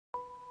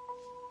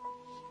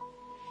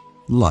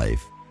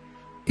Life,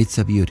 it's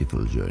a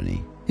beautiful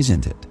journey,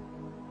 isn't it?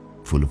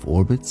 Full of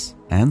orbits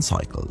and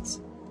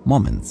cycles,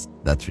 moments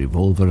that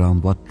revolve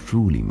around what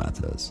truly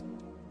matters.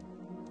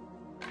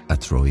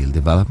 At Royal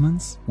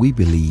Developments, we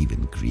believe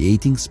in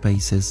creating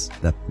spaces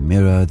that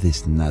mirror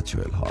this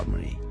natural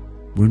harmony.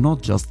 We're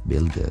not just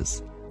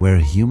builders, we're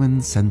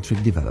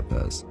human-centric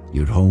developers.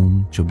 Your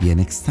home should be an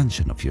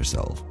extension of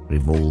yourself,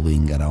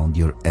 revolving around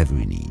your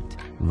every need.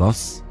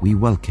 Thus, we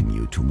welcome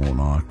you to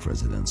Monark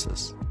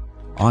Residences,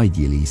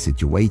 ideally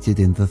situated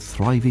in the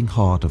thriving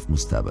heart of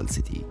Mustabal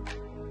City.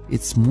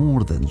 It's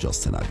more than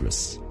just an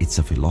address, it's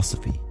a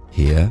philosophy.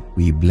 Here,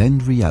 we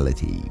blend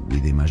reality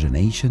with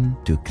imagination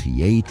to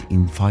create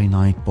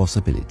infinite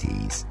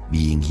possibilities.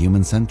 Being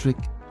human-centric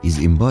is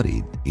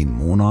embodied in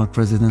Monarch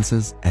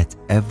Residences at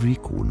every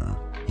corner.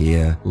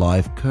 Here,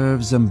 life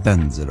curves and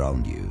bends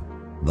around you.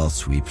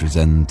 Thus, we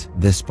present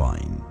The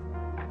Spine,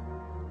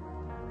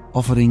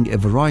 offering a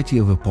variety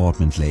of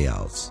apartment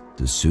layouts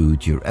to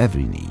suit your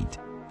every need,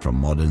 from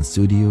modern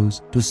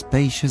studios to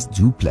spacious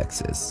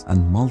duplexes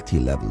and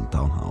multi-level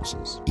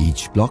townhouses.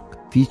 Each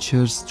block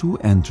features 2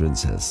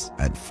 entrances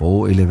and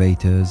 4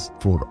 elevators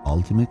for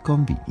ultimate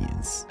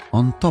convenience.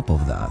 On top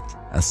of that,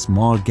 a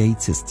smart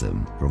gate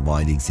system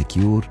providing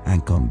secure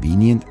and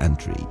convenient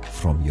entry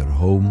from your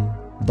home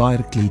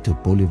directly to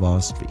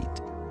Boulevard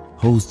Street.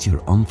 Host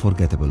your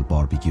unforgettable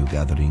barbecue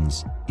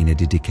gatherings in a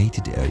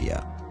dedicated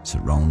area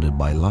surrounded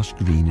by lush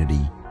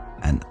greenery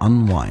and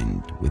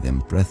unwind within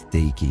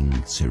breathtaking,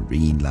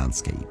 serene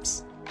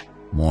landscapes.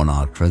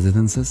 Monarch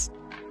Residences,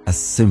 a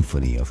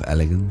symphony of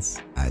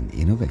elegance and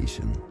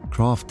innovation,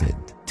 crafted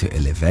to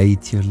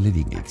elevate your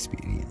living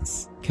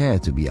experience. Care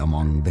to be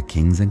among the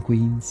kings and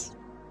queens?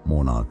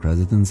 Monarch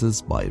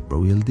Residences by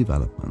Royal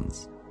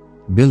Developments.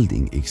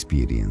 Building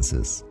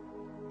experiences,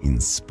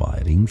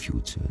 inspiring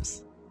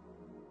futures.